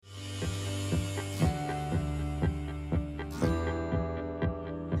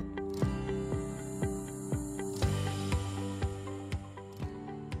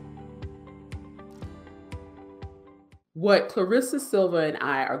What Clarissa Silva and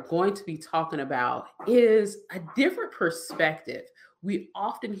I are going to be talking about is a different perspective. We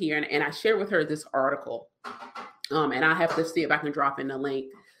often hear, and I shared with her this article, and I have to see if I can drop in the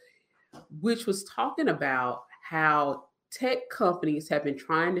link, which was talking about how tech companies have been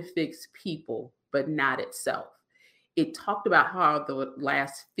trying to fix people, but not itself. It talked about how the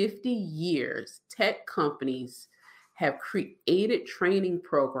last 50 years, tech companies have created training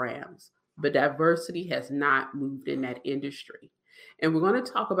programs, but diversity has not moved in that industry. And we're going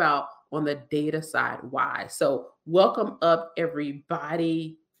to talk about on the data side why. So, welcome up,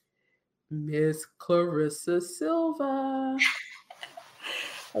 everybody, Miss Clarissa Silva.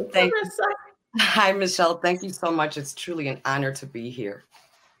 Hey, Thank you. Clarissa. Hi, Michelle. Thank you so much. It's truly an honor to be here.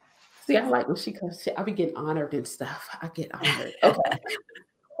 See, I like when she comes. I be getting honored and stuff. I get honored. Okay.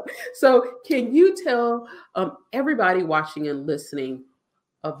 So, can you tell everybody watching and listening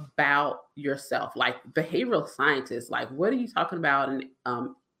about yourself, like behavioral scientists? Like, what are you talking about in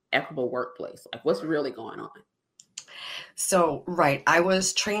equitable workplace? Like, what's really going on? So, right, I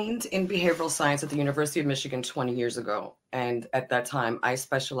was trained in behavioral science at the University of Michigan 20 years ago. And at that time, I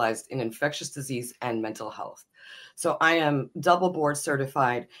specialized in infectious disease and mental health. So I am double board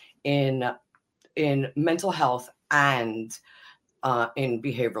certified in mental health and in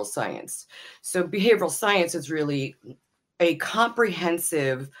behavioral science. So behavioral science is really a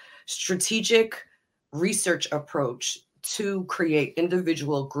comprehensive, strategic research approach to create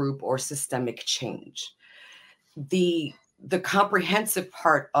individual, group, or systemic change. The comprehensive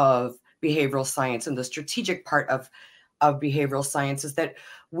part of behavioral science and the strategic part of behavioral science is that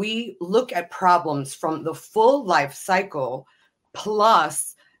we look at problems from the full life cycle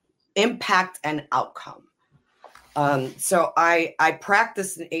plus impact and outcome. So I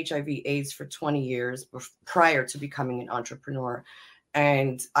practiced in HIV/AIDS for 20 years prior to becoming an entrepreneur.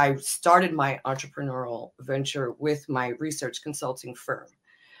 And I started my entrepreneurial venture with my research consulting firm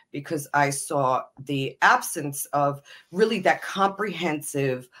because I saw the absence of really that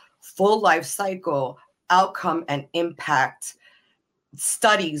comprehensive full life cycle outcome and impact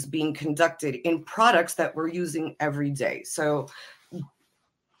studies being conducted in products that we're using every day. So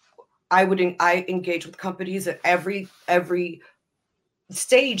I engage with companies at every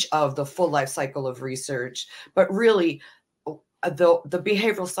stage of the full life cycle of research, but really the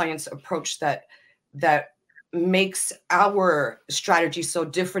behavioral science approach that makes our strategy so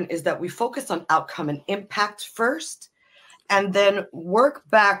different is that we focus on outcome and impact first, and then work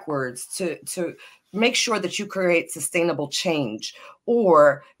backwards to make sure that you create sustainable change,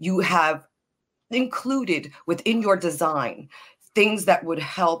 or you have included within your design things that would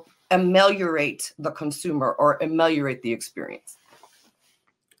help ameliorate the consumer or ameliorate the experience.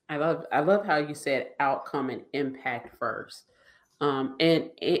 I love how you said outcome and impact first, and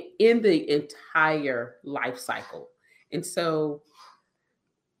in the entire life cycle. And so,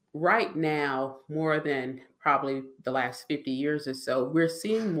 right now, more than probably the last 50 years or so, we're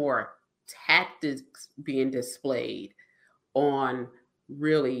seeing more tactics being displayed on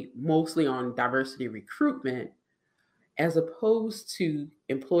really mostly on diversity recruitment, as opposed to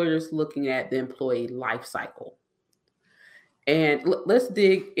employers looking at the employee life cycle. And let's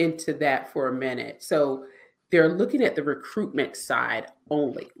dig into that for a minute. So they're looking at the recruitment side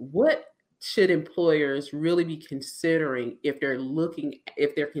only. What should employers really be considering if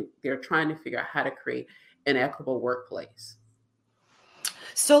they're trying to figure out how to create an equitable workplace?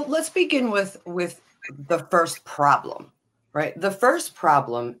 So let's begin with the first problem, right? The first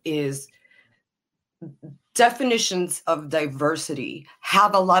problem is definitions of diversity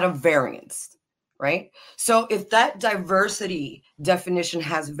have a lot of variance, right? So if that diversity definition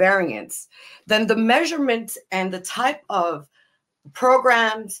has variance, then the measurement and the type of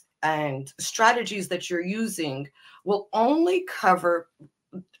programs and strategies that you're using will only cover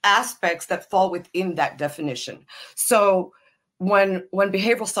aspects that fall within that definition. So when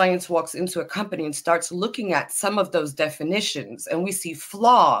behavioral science walks into a company and starts looking at some of those definitions, and we see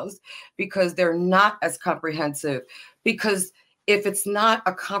flaws because they're not as comprehensive, because if it's not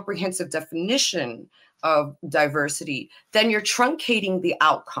a comprehensive definition of diversity, then you're truncating the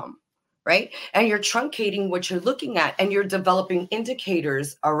outcome, right? And you're truncating what you're looking at, and you're developing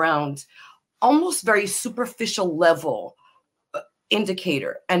indicators around almost very superficial level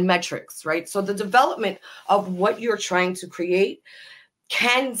indicator and metrics, right? So the development of what you're trying to create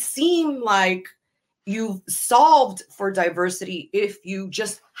can seem like you've solved for diversity if you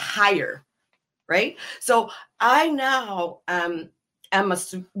just hire, right? So I now am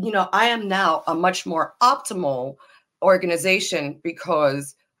now a much more optimal organization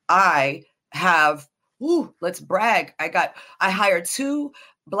because I have, let's brag. I hired 2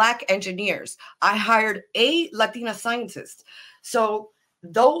 Black engineers. I hired a Latina scientist. So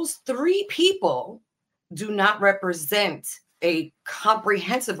those 3 people do not represent a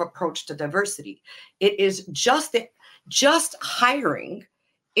comprehensive approach to diversity. It is just hiring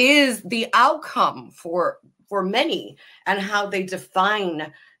is the outcome for many, and how they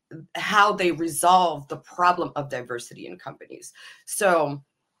define, how they resolve the problem of diversity in companies. So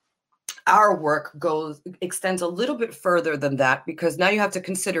our work extends a little bit further than that, because now you have to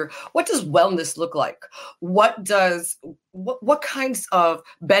consider, what does wellness look like? What kinds of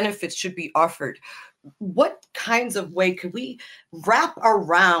benefits should be offered? What kinds of way could we wrap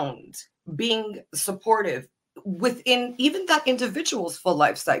around being supportive within even that individual's full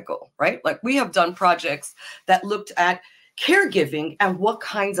life cycle, right? Like, we have done projects that looked at caregiving and what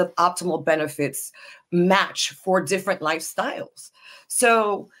kinds of optimal benefits match for different lifestyles.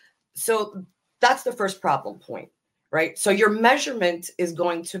 So that's the first problem point, right? So your measurement is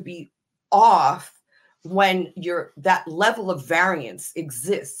going to be off when that level of variance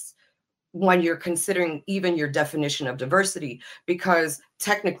exists, when you're considering even your definition of diversity, because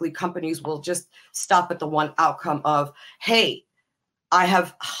technically companies will just stop at the one outcome of, hey, I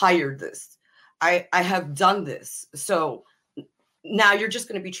have hired this, I have done this. So now you're just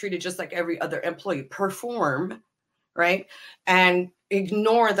going to be treated just like every other employee, perform, right? And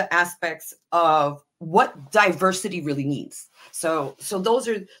ignore the aspects of what diversity really means. So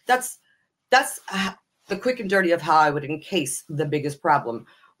that's the quick and dirty of how I would encase the biggest problem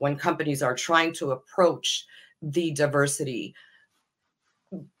when companies are trying to approach the diversity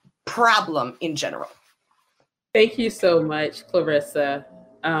problem in general. Thank you so much, Clarissa.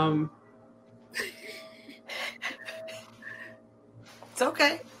 It's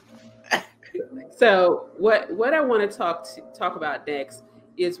okay. So what I want to talk about next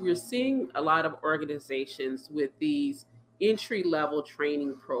is, we're seeing a lot of organizations with these entry-level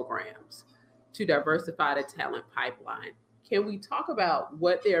training programs to diversify the talent pipeline. Can we talk about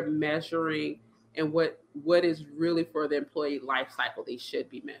what they're measuring and what is really for the employee life cycle they should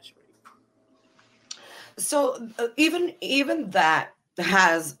be measuring? So even that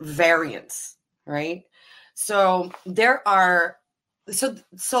has variance, right? So there are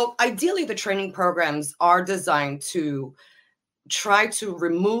so ideally the training programs are designed to try to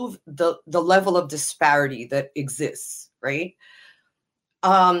remove the level of disparity that exists, right?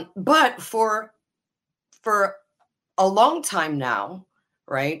 But for a long time now,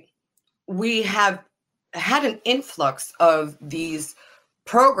 right, we have had an influx of these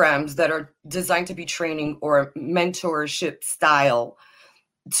programs that are designed to be training or mentorship style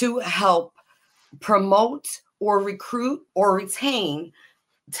to help promote or recruit or retain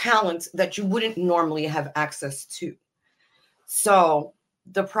talent that you wouldn't normally have access to. So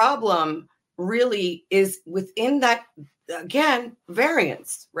the problem really is within that, again,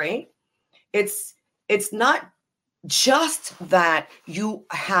 variance, right? It's not just that you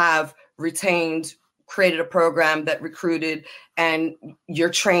have retained, created a program that recruited, and you're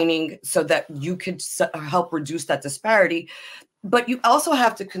training so that you could help reduce that disparity. But you also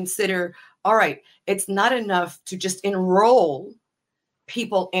have to consider, all right, it's not enough to just enroll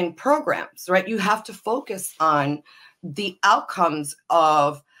people in programs, right? You have to focus on the outcomes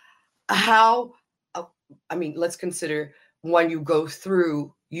of how, let's consider when you go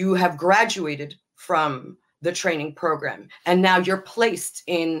through, you have graduated from the training program and now you're placed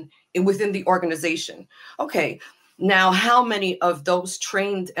within the organization. Okay, now how many of those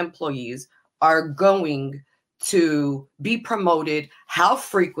trained employees are going to be promoted? How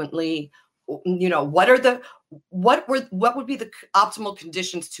frequently? What would be the optimal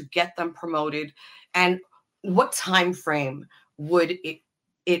conditions to get them promoted, and what time frame would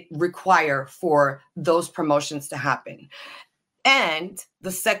it require for those promotions to happen? And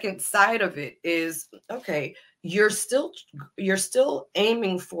the second side of it is, okay, you're still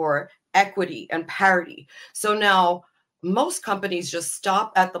aiming for equity and parity. So now most companies just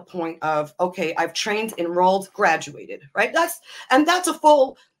stop at the point of, okay, I've trained, enrolled, graduated, right? That's a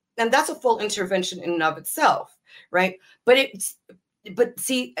full intervention in and of itself, right? But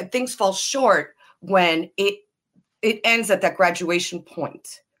see, things fall short when it ends at that graduation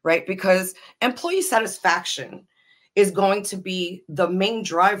point, right? Because employee satisfaction is going to be the main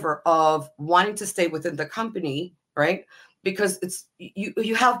driver of wanting to stay within the company, right? Because it's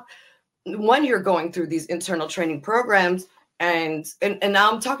you have, when you're going through these internal training programs, and now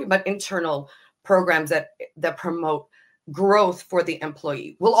I'm talking about internal programs that promote growth for the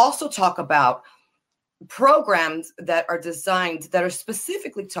employee. We'll also talk about programs that are designed, that are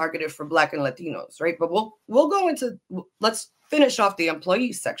specifically targeted for Black and Latinos, right? But we'll go into, let's finish off the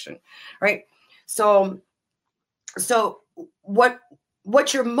employee section, right? So what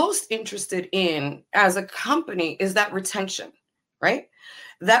what you're most interested in as a company is that retention, right?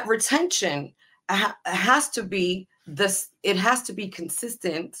 That retention has to be this, it has to be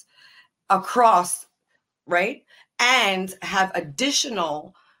consistent across, right? And have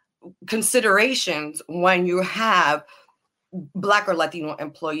additional considerations when you have Black or Latino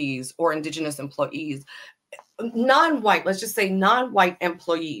employees or Indigenous employees, non-white, let's just say non-white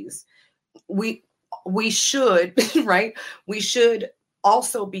employees. We should, right? We should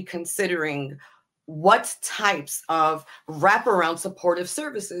also be considering what types of wraparound supportive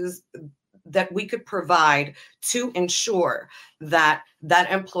services that we could provide to ensure that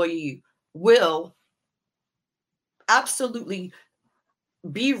that employee will absolutely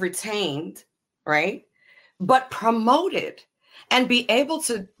be retained, right? But promoted and be able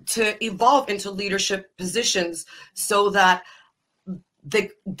to evolve into leadership positions so that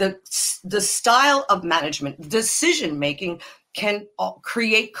the style of management, decision making can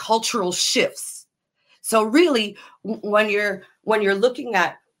create cultural shifts. So really, when you're looking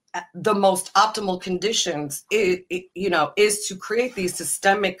at the most optimal conditions, is to create these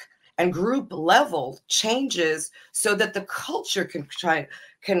systemic and group level changes so that the culture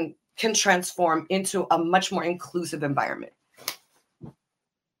can transform into a much more inclusive environment.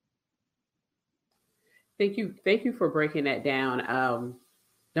 Thank you for breaking that down.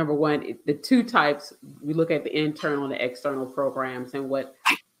 Number one, the two types, we look at the internal and the external programs and what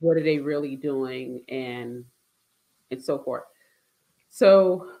are they really doing and so forth.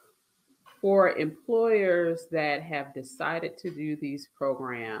 So for employers that have decided to do these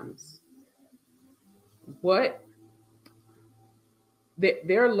programs, what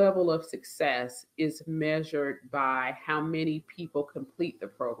their level of success is measured by how many people complete the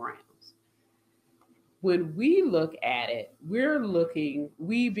programs. When we look at it,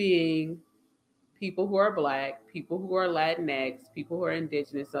 we being people who are Black, people who are Latinx, people who are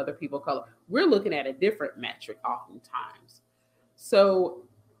Indigenous, other people of color, we're looking at a different metric oftentimes. So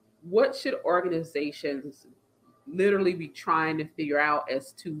what should organizations literally be trying to figure out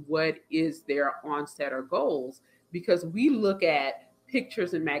as to what is their onset or goals? Because we look at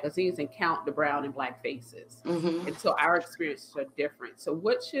pictures in magazines and count the brown and Black faces. Mm-hmm. And so our experiences are different. So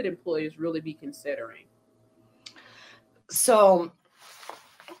what should employers really be considering? So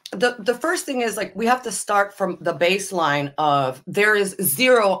the first thing is, like, we have to start from the baseline of there is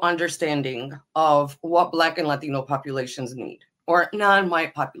zero understanding of what Black and Latino populations need, or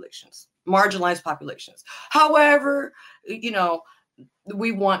non-white populations, marginalized populations. However,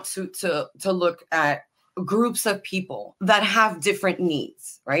 we want to look at groups of people that have different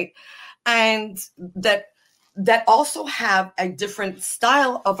needs, right? And that also have a different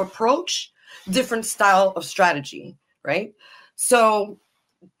style of approach, different style of strategy, right? So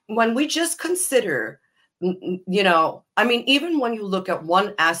when we just consider, even when you look at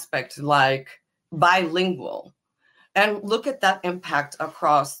one aspect like bilingual and look at that impact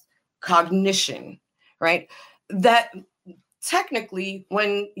across cognition, right? That technically,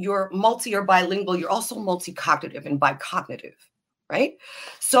 when you're multi or bilingual, you're also multi-cognitive and bicognitive, right?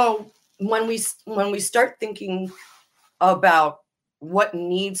 So when we start thinking about what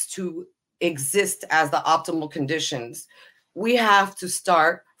needs to exist as the optimal conditions, we have to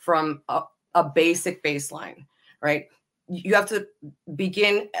start from a basic baseline, right? You have to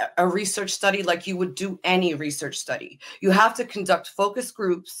begin a research study like you would do any research study. You have to conduct focus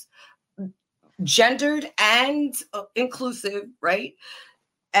groups, gendered and inclusive, right?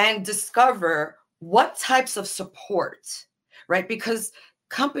 And discover what types of support, right? Because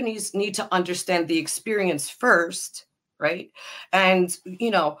companies need to understand the experience first, right? And,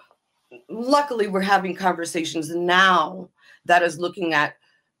 luckily we're having conversations now that is looking at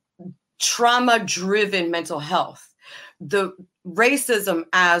trauma-driven mental health, the racism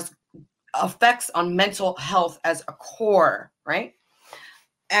as effects on mental health as a core, right?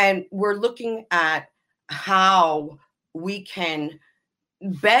 And we're looking at how we can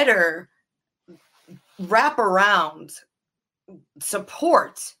better wrap around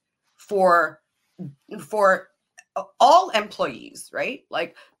support for all employees, right?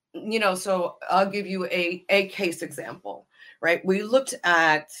 Like, so I'll give you a case example, right? We looked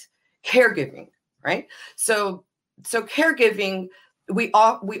at caregiving, right? So caregiving, we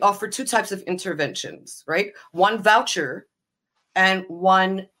offer two types of interventions, right? One voucher and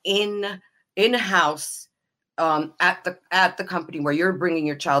one in-house at the company where you're bringing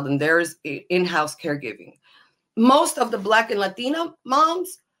your child, and there's in-house caregiving. Most of the Black and Latina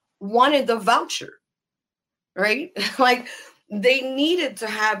moms wanted the voucher, right? Like, they needed to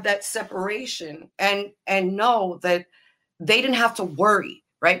have that separation and know that they didn't have to worry,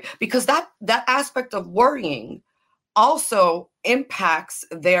 right? Because that aspect of worrying also impacts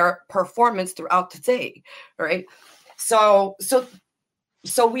their performance throughout the day, right? So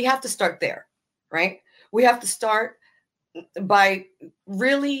we have to start there, right? We have to start by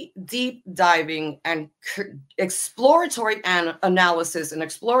really deep diving and exploratory analysis and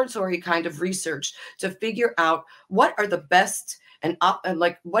exploratory kind of research to figure out what are the best and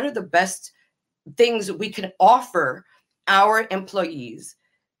like what are the best things we can offer our employees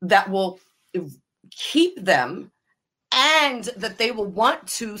that will keep them and that they will want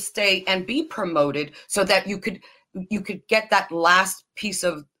to stay and be promoted, so that you could get that last piece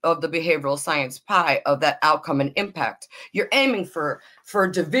of the behavioral science pie of that outcome and impact. You're aiming for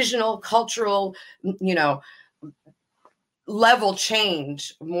divisional, cultural, level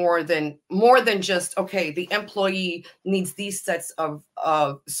change more than just, okay, the employee needs these sets of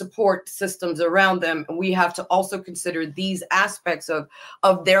support systems around them, and we have to also consider these aspects of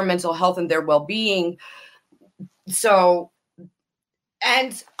their mental health and their well-being. So,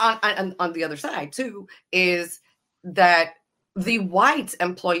 and on the other side too, is that the white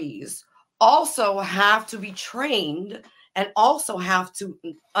employees also have to be trained and also have to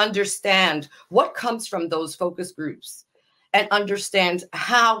understand what comes from those focus groups and understand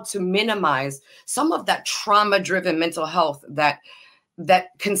how to minimize some of that trauma-driven mental health that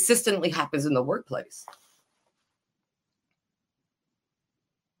consistently happens in the workplace.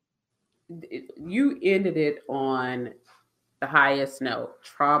 You ended it on the highest note: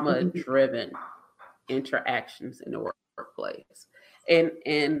 trauma-driven interactions in the workplace.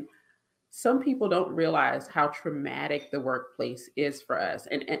 And some people don't realize how traumatic the workplace is for us.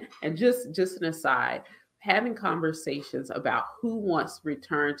 And just an aside, having conversations about who wants to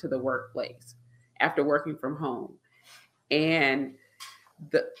return to the workplace after working from home, and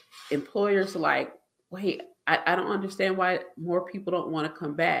the employers are like, wait, I don't understand why more people don't want to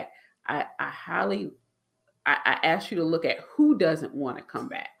come back. I highly I ask you to look at who doesn't want to come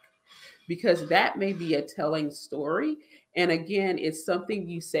back, because that may be a telling story. And again, it's something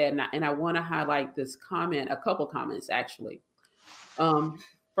you said, and I want to highlight this comment, a couple comments actually. Um,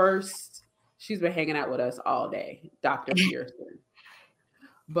 First, she's been hanging out with us all day, Dr. Pearson.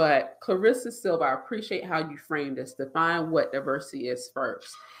 But Clarissa Silva, I appreciate how you framed this. Define what diversity is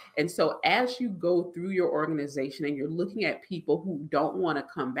first. And so as you go through your organization and you're looking at people who don't want to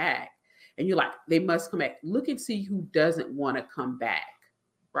come back, and you're like, they must come back, look and see who doesn't want to come back,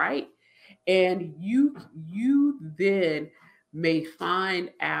 right? And you then may find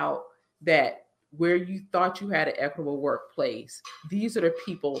out that where you thought you had an equitable workplace, these are the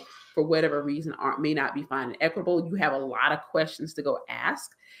people, for whatever reason, aren't may not be finding equitable. You have a lot of questions to go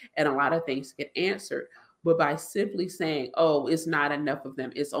ask and a lot of things to get answered. But by simply saying, oh, it's not enough of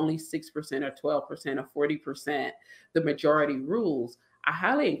them, it's only 6% or 12% or 40%, the majority rules, I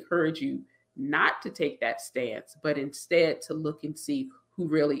highly encourage you not to take that stance, but instead to look and see who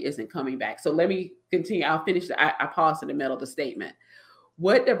really isn't coming back. So let me continue. I'll finish. I paused in the middle of the statement.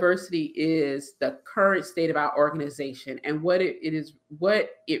 What diversity is the current state of our organization, and what it is,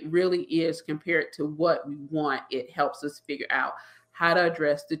 what it really is compared to what we want. It helps us figure out how to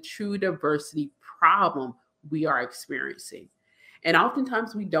address the true diversity problem we are experiencing. And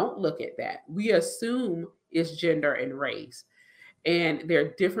oftentimes we don't look at that. We assume it's gender and race, and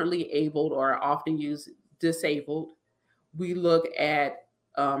they're differently abled or often used disabled. We look at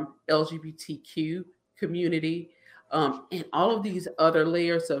LGBTQ community, and all of these other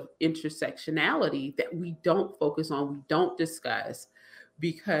layers of intersectionality that we don't focus on, we don't discuss,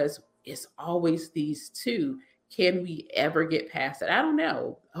 because it's always these two. Can we ever get past it? I don't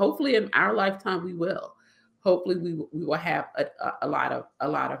know. Hopefully, in our lifetime, we will. Hopefully, we will have a lot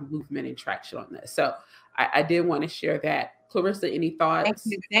of movement and traction on this. So, I did want to share that. Clarissa, any thoughts?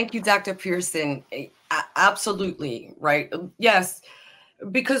 Thank you, Dr. Pearson. Absolutely right. Yes,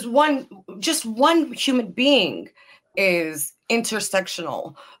 because just one human being is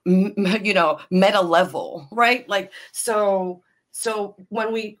intersectional, meta level, right? Like, so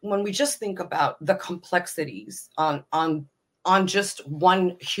when we just think about the complexities on just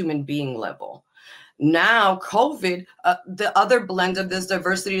one human being level, now COVID, the other blend of this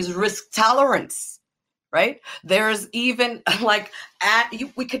diversity is risk tolerance, right? There's even like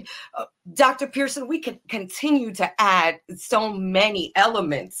we could, Dr. Pearson, we could continue to add so many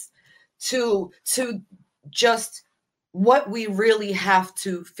elements to just what we really have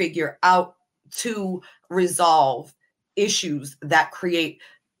to figure out to resolve issues that create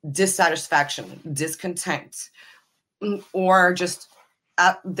dissatisfaction, discontent, or just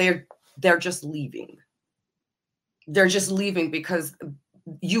they're just leaving. They're just leaving because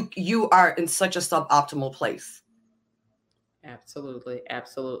you are in such a suboptimal place. Absolutely.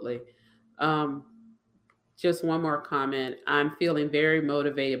 just one more comment. I'm feeling very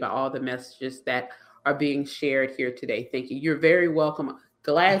motivated by all the messages that are being shared here today. Thank you. You're very welcome.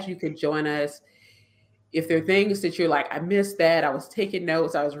 Glad you could join us. If there are things that you're like, I missed that, I was taking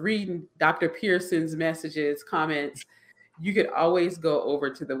notes, I was reading Dr. Pearson's messages, comments, you could always go over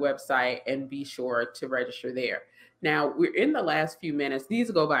to the website and be sure to register there. Now, we're in the last few minutes.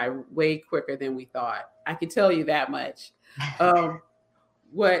 These go by way quicker than we thought. I can tell you that much. Um,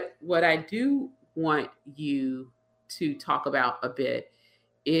 what I do want you to talk about a bit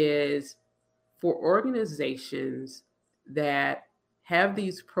is for organizations that have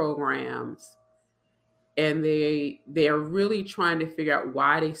these programs and they're really trying to figure out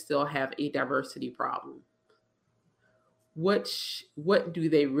why they still have a diversity problem. What do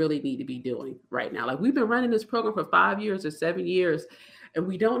they really need to be doing right now? Like, we've been running this program for 5 years or 7 years, and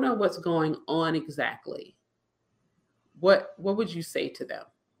we don't know what's going on exactly. What would you say to them?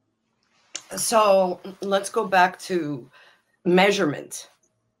 So let's go back to measurement,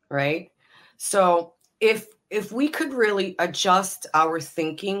 right? So if we could really adjust our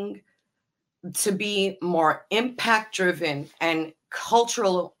thinking to be more impact driven and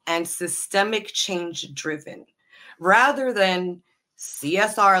cultural and systemic change driven, rather than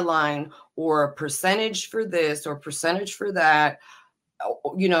CSR line or percentage for this or percentage for that,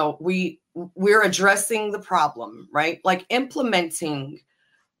 you know, we're addressing the problem, right? Like implementing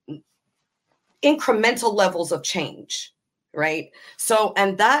incremental levels of change, right? So,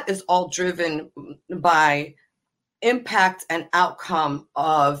 and that is all driven by impact and outcome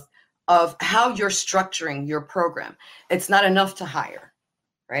of how you're structuring your program. It's not enough to hire,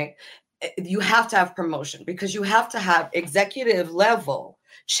 right? You have to have promotion because you have to have executive level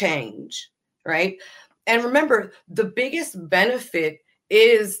change, right? And remember, the biggest benefit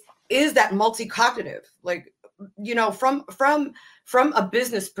is that multi-cognitive, like, you know, from a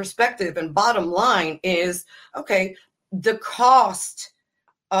business perspective, and bottom line is, okay, the cost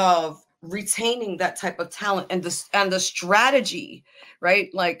of retaining that type of talent and the strategy,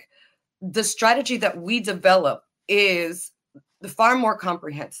 right? Like the strategy that we develop is far more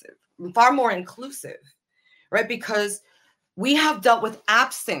comprehensive, far more inclusive, right? Because we have dealt with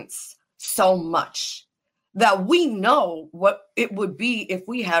absence so much that we know what it would be if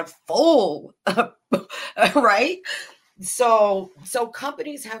we had full, right? So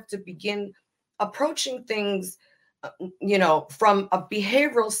companies have to begin approaching things, you know, from a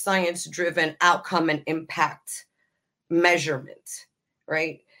behavioral science driven outcome and impact measurement,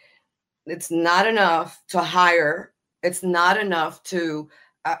 right? It's not enough to hire. It's not enough to,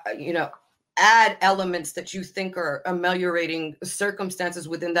 you know, add elements that you think are ameliorating circumstances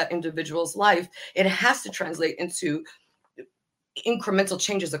within that individual's life. It has to translate into incremental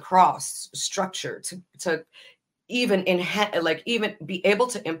changes across structure to even even be able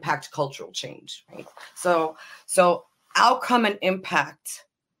to impact cultural change, right? So outcome and impact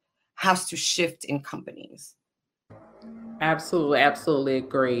has to shift in companies. Absolutely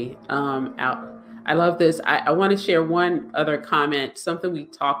agree. I love this. I want to share one other comment, something we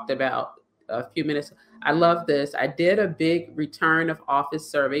talked about a few minutes. I love this. I did a big return of office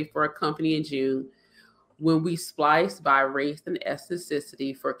survey for a company in June. When we spliced by race and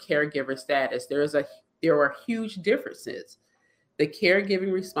ethnicity for caregiver status, there are huge differences. The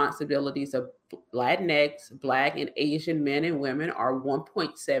caregiving responsibilities of Latinx, Black, and Asian men and women are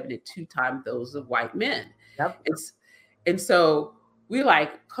 1.7 to 2 times those of white men. Yep. And so we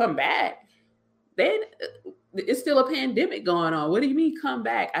like, come back. Then it's still a pandemic going on. What do you mean come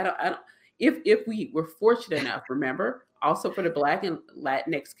back? I don't. If we were fortunate enough, remember, also for the Black and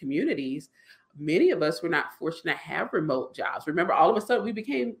Latinx communities, many of us were not fortunate to have remote jobs. Remember, all of a sudden we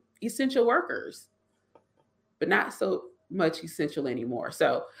became essential workers, but not so much essential anymore.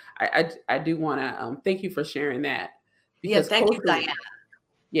 So I do want to thank you for sharing that. Because yeah, thank you, Diana.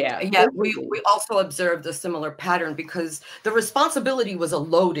 Yeah. We also observed a similar pattern because the responsibility was a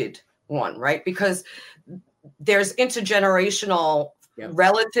loaded one, right? Because there's intergenerational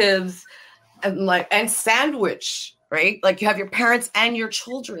relatives and sandwich, right? Like you have your parents and your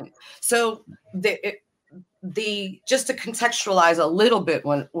children. So the just to contextualize a little bit,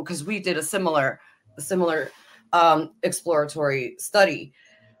 because we did a similar exploratory study,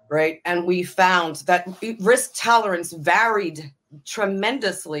 right? And we found that risk tolerance varied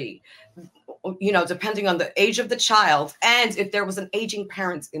tremendously, you know, depending on the age of the child and if there was an aging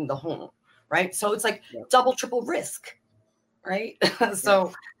parent in the home, right? So it's like double, triple risk, right?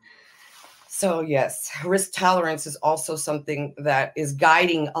 So yes, risk tolerance is also something that is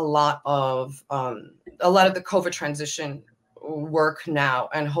guiding a lot of the COVID transition work now,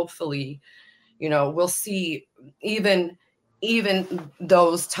 and hopefully, you know, we'll see even even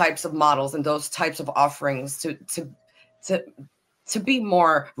those types of models and those types of offerings to be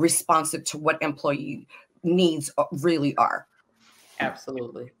more responsive to what employee needs really are.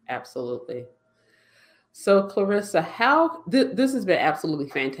 Absolutely. Absolutely. So, Clarissa, this has been absolutely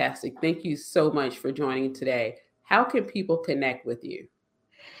fantastic. Thank you so much for joining today. How can people connect with you?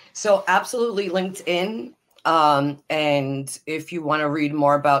 So, absolutely LinkedIn. And if you want to read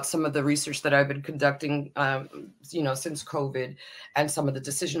more about some of the research that I've been conducting, since COVID and some of the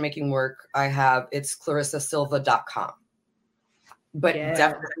decision-making work I have, it's ClarissaSilva.com. But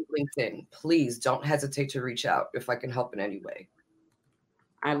definitely LinkedIn. Please don't hesitate to reach out if I can help in any way.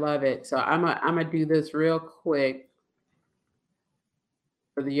 I love it. So I'm gonna do this real quick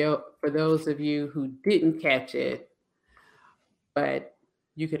for those of you who didn't catch it, but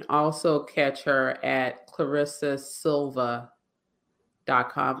you can also catch her at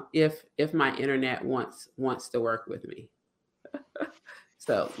ClarissaSilva.com if my internet wants to work with me.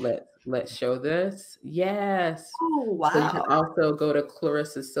 So let's show this. Yes. Oh, wow. So you can also go to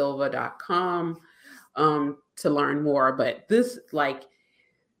ClarissaSilva.com to learn more. But this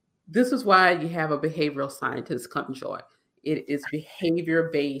is why you have a behavioral scientist come join. It is behavior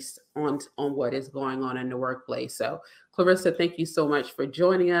based on what is going on in the workplace. So Clarissa, thank you so much for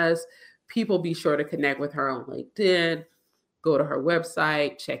joining us. People, be sure to connect with her on LinkedIn, go to her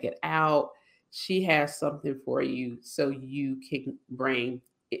website, check it out. She has something for you so you can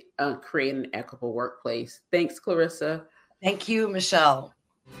create an equitable workplace. Thanks, Clarissa. Thank you, Michelle.